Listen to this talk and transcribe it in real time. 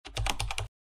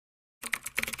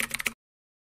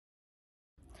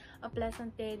A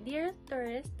pleasant day, dear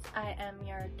tourists. I am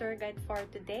your tour guide for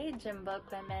today, Jimbal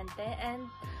Clemente, and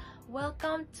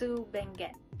welcome to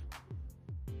Benguet.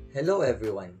 Hello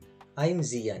everyone, I'm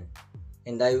Zian,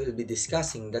 and I will be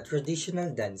discussing the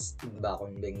traditional dance in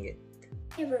Bacon, Benguet.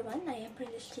 Hey everyone, I am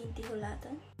Princess Chinti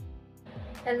Hulatan.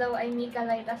 Hello, I'm Mika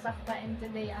Laita Sakpa, and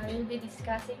today I will be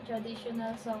discussing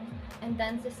traditional songs and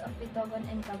dances of Bitogon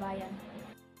and Kabayan.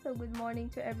 So good morning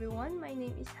to everyone. My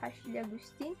name is Ashley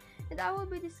Agustin and I will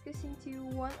be discussing to you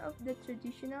one of the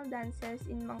traditional dances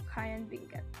in Mangkayan,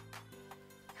 Benguet.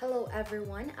 Hello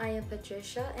everyone, I am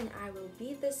Patricia and I will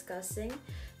be discussing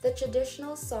the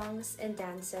traditional songs and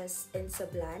dances in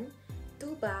Sablan,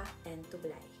 Tuba, and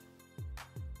Tublay.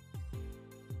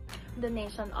 The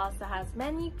nation also has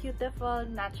many beautiful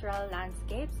natural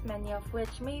landscapes, many of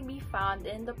which may be found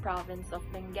in the province of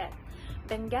Benguet.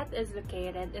 Benguet is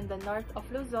located in the north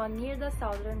of Luzon near the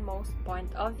southernmost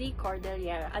point of the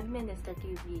Cordillera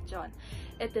Administrative Region.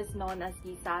 It is known as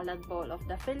the Salad Bowl of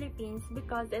the Philippines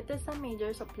because it is a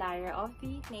major supplier of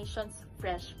the nation's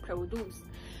fresh produce.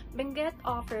 Benguet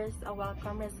offers a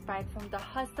welcome respite from the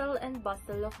hustle and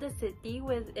bustle of the city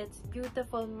with its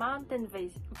beautiful mountain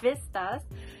vistas,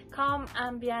 calm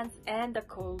ambience, and the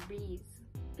cool breeze.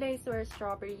 The place where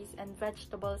strawberries and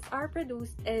vegetables are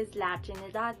produced is La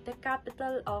Trinidad, the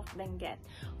capital of Benguet.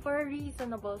 For a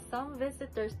reasonable sum,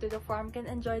 visitors to the farm can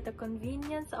enjoy the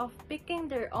convenience of picking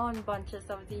their own bunches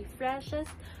of the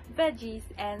freshest veggies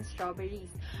and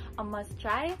strawberries. A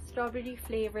must-try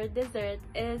strawberry-flavored dessert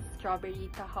is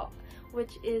strawberry taho,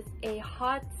 which is a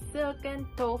hot silken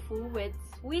tofu with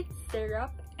sweet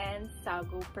syrup and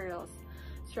sago pearls.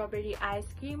 Strawberry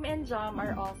ice cream and jam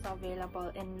are also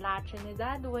available in La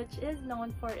Trinidad, which is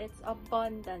known for its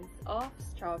abundance of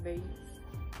strawberries.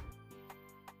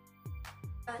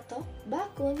 Batok,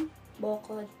 Bakun,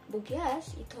 Bokod,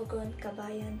 Bugyas, Itogon,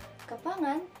 Kabayan,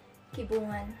 Kapangan,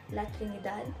 Kibungan, La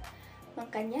Trinidad,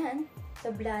 Mangkanyan,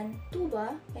 Sablan,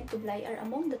 Tuba, and Tublay are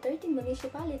among the 13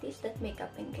 municipalities that make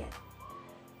up Benguet.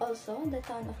 Also, the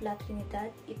town of La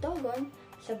Trinidad, Itogon,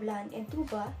 Sablan, and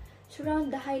Tuba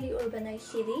surround the highly urbanized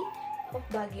city of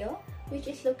Baguio, which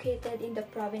is located in the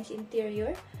province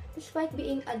interior despite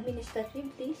being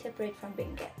administratively separate from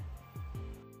Benguet.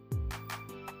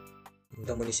 In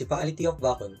the municipality of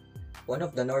Bacon, one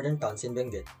of the northern towns in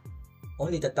Benguet,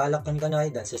 only the Talak and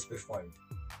Kanay dance is performed.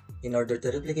 In order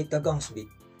to replicate the gong's beat,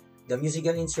 the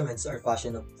musical instruments are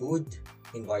fashioned of wood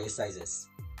in various sizes.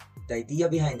 The idea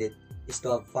behind it is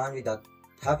to have fun without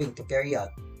having to carry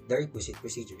out the requisite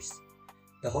procedures.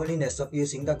 The holiness of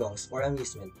using the gongs for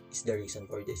amusement is the reason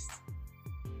for this.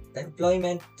 The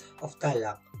employment of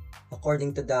talak,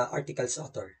 according to the article's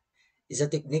author, is a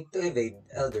technique to evade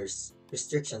elders'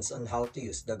 restrictions on how to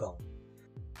use the gong.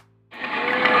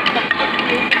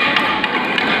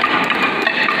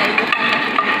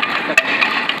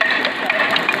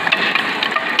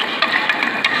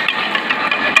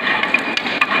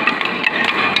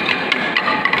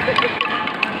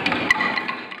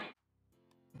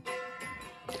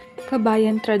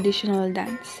 Kabayan Traditional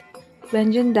Dance.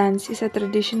 Benguet dance is a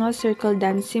traditional circle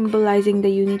dance symbolizing the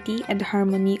unity and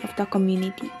harmony of the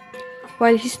community.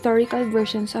 While historical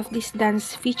versions of this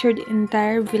dance featured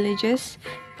entire villages,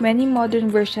 many modern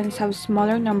versions have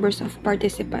smaller numbers of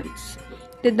participants.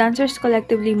 The dancers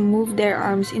collectively move their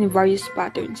arms in various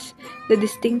patterns. The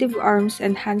distinctive arms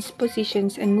and hands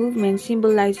positions and movements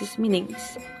symbolizes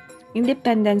meanings.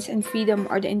 Independence and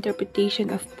freedom are the interpretation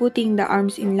of putting the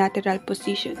arms in lateral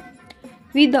position.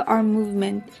 With the arm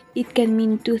movement, it can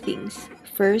mean two things.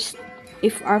 First,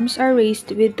 if arms are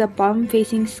raised with the palm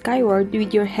facing skyward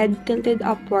with your head tilted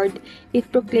upward, it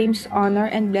proclaims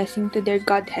honor and blessing to their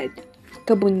godhead,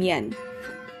 Kabunyan.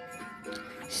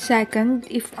 Second,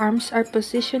 if arms are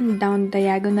positioned down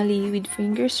diagonally with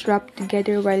fingers wrapped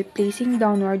together while placing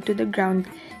downward to the ground,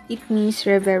 it means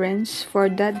reverence for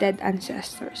the dead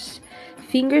ancestors.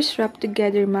 Fingers wrapped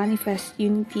together manifest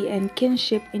unity and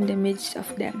kinship in the midst of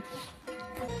them.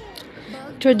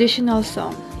 Traditional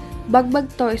song.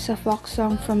 Bagbag To is a folk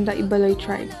song from the Ibaloy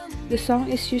tribe. The song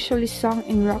is usually sung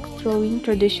in rock-throwing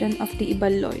tradition of the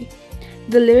Ibaloy.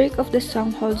 The lyric of the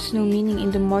song holds no meaning in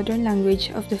the modern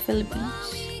language of the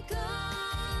Philippines.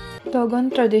 Togon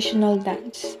Traditional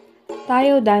Dance.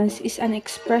 Tayo dance is an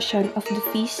expression of the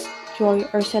feast, joy,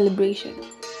 or celebration.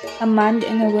 A man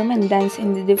and a woman dance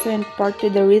in the different part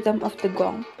to the rhythm of the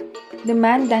gong. The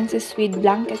man dances with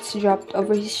blankets dropped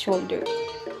over his shoulder.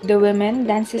 The woman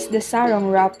dances the sarong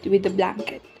wrapped with the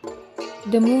blanket.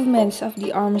 The movements of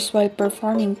the arms while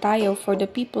performing tayo for the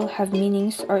people have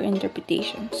meanings or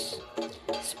interpretations.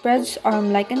 Spreads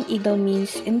arm like an eagle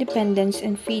means independence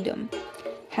and freedom.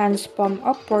 Hands palm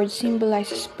upward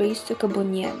symbolizes praise to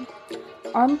Kabunyan.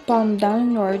 Arm palm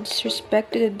downwards,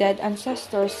 respect to the dead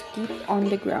ancestors keep on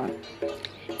the ground.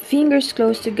 Fingers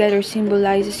close together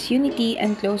symbolizes unity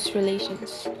and close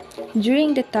relations.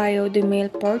 During the tayo, the male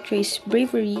portrays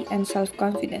bravery and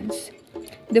self-confidence.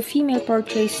 The female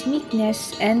portrays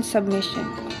meekness and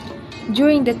submission.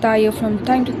 During the tayo, from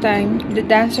time to time, the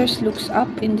dancers looks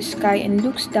up in the sky and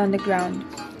looks down the ground.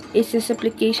 It's a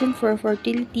supplication for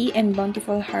fertility and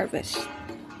bountiful harvest.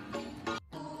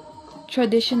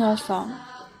 Traditional song.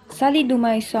 Sali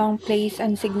Dumay song plays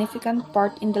a significant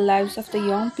part in the lives of the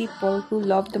young people who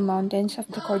love the mountains of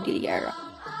the Cordillera.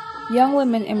 Young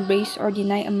women embrace or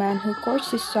deny a man who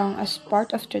courts this song as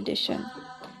part of tradition.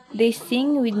 They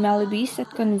sing with melodies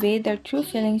that convey their true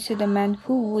feelings to the man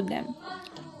who wooed them.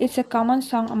 It's a common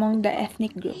song among the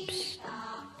ethnic groups.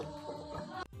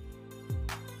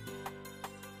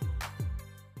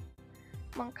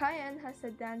 Mangkayan has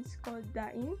a dance called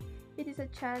Daing. It is a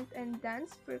chant and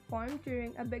dance performed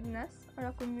during a begnas or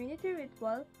a community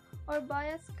ritual or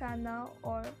bayas kanao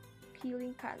or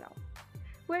killing kanao,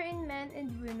 wherein men and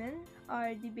women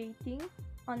are debating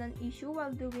on an issue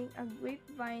while doing a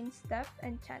grapevine step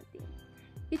and chanting.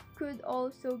 It could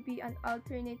also be an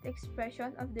alternate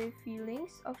expression of their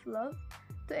feelings of love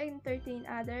to entertain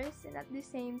others and at the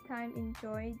same time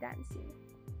enjoy dancing.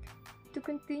 To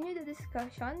continue the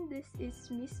discussion, this is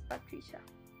Miss Patricia.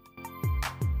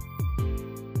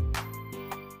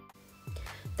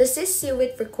 The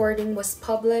Sisiwit recording was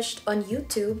published on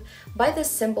YouTube by the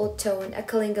Simple Tone, a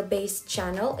Kalinga-based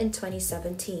channel, in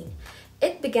 2017.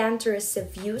 It began to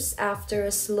receive views after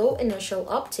a slow initial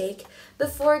uptake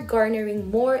before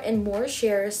garnering more and more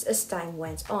shares as time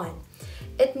went on.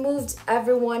 It moved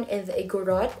everyone in the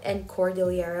Igorot and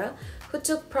Cordillera who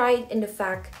took pride in the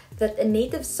fact that a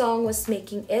native song was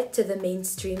making it to the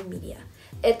mainstream media.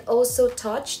 It also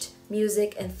touched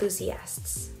music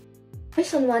enthusiasts.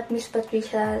 Based on what Miss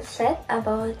Patricia said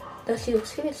about the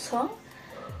Siwit song,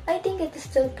 I think it is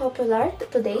still popular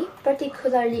today,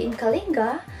 particularly in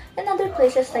Kalinga and other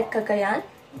places like Cagayan.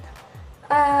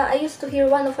 I used to hear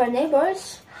one of our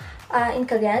neighbors in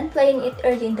Cagayan playing it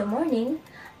early in the morning.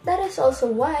 That is also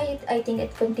why I think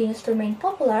it continues to remain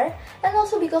popular, and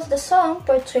also because the song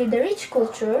portrayed the rich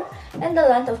culture and the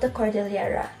land of the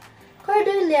Cordillera.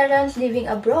 Cordillerans living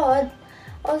abroad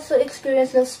also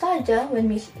experience nostalgia when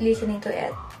listening to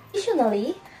it.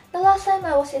 Additionally, the last time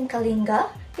I was in Kalinga,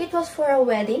 it was for a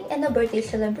wedding and a birthday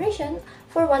celebration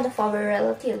for one of our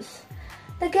relatives.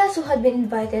 The guests who had been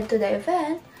invited to the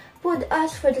event would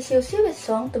ask for the Siwit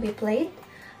song to be played,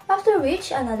 after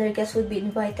which another guest would be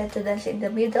invited to dance in the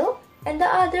middle, and the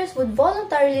others would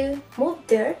voluntarily move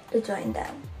there to join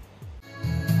them.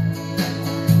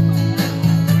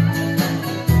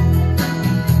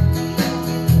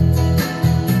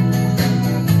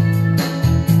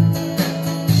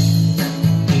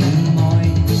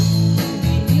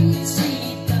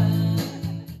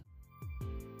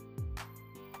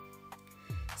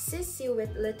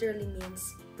 Sisiwit literally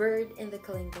means bird in the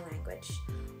Kalinga language.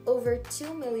 Over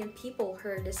 2 million people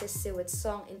heard the Sisiwit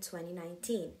song in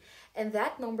 2019, and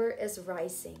that number is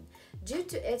rising. Due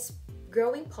to its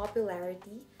growing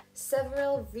popularity,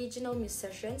 several regional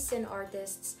musicians and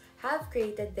artists have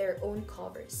created their own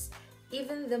covers.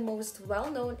 Even the most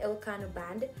well-known Ilocano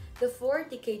band, the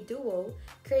 4Decade Duo,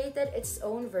 created its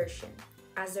own version.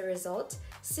 As a result,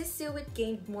 Sisiwit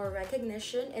gained more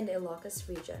recognition in the Ilocos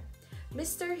region.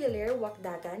 Mr. Hilaire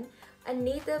Wakdagan, a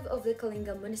native of the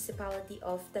Kalinga municipality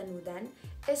of Tanudan,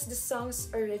 is the song's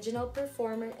original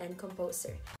performer and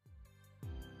composer.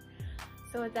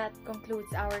 So that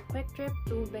concludes our quick trip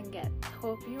to Benguet.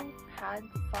 Hope you had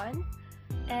fun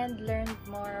and learned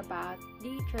more about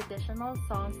the traditional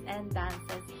songs and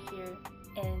dances here